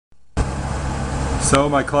So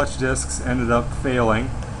my clutch discs ended up failing,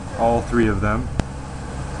 all three of them.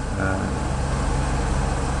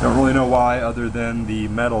 Don't really know why, other than the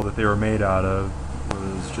metal that they were made out of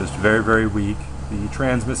was just very, very weak. The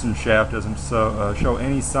transmission shaft doesn't show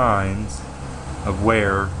any signs of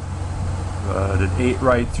wear, but it ate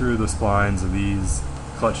right through the splines of these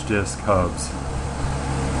clutch disc hubs.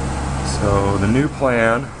 So the new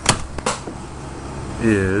plan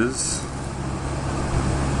is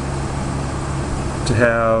to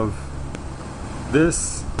have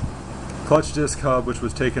this clutch disc hub, which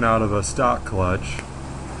was taken out of a stock clutch,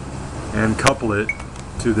 and couple it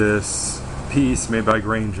to this piece made by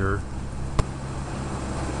Granger.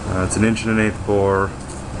 It's an 1.1" bore,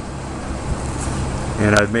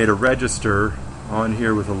 and I've made a register on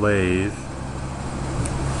here with a lathe,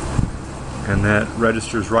 and that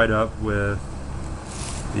registers right up with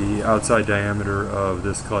the outside diameter of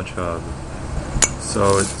this clutch hub,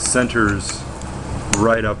 so it centers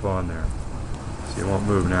right up on there, so it won't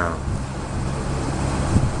move now.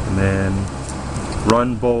 And then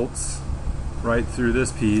run bolts right through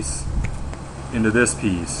this piece into this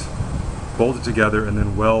piece, bolt it together, and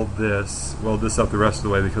then weld this up the rest of the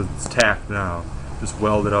way, because it's tacked now. Just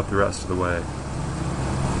weld it up the rest of the way,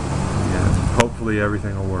 and hopefully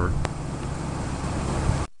everything will work.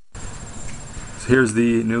 So here's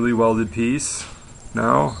the newly welded piece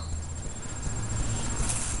now.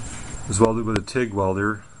 It was welded with a TIG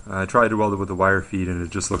welder. I tried to weld it with a wire feed and it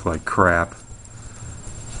just looked like crap.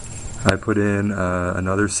 I put in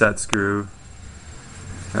another set screw,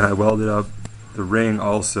 and I welded up the ring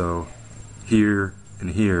also here and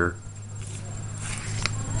here,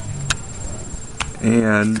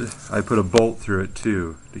 and I put a bolt through it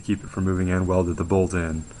too to keep it from moving, and welded the bolt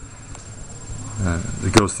in.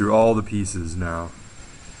 It goes through all the pieces now.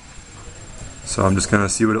 So I'm just going to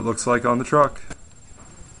see what it looks like on the truck.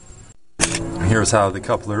 Here's how the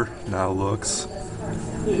coupler now looks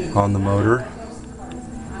on the motor.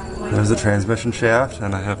 There's the transmission shaft,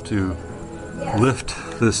 and I have to lift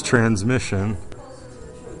this transmission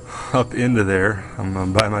up into there.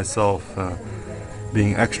 I'm by myself,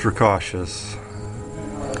 being extra cautious.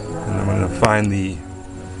 And I'm going to find the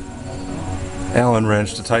Allen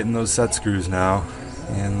wrench to tighten those set screws now,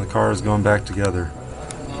 and the car is going back together.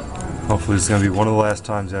 Hopefully it's going to be one of the last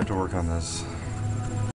times I have to work on this.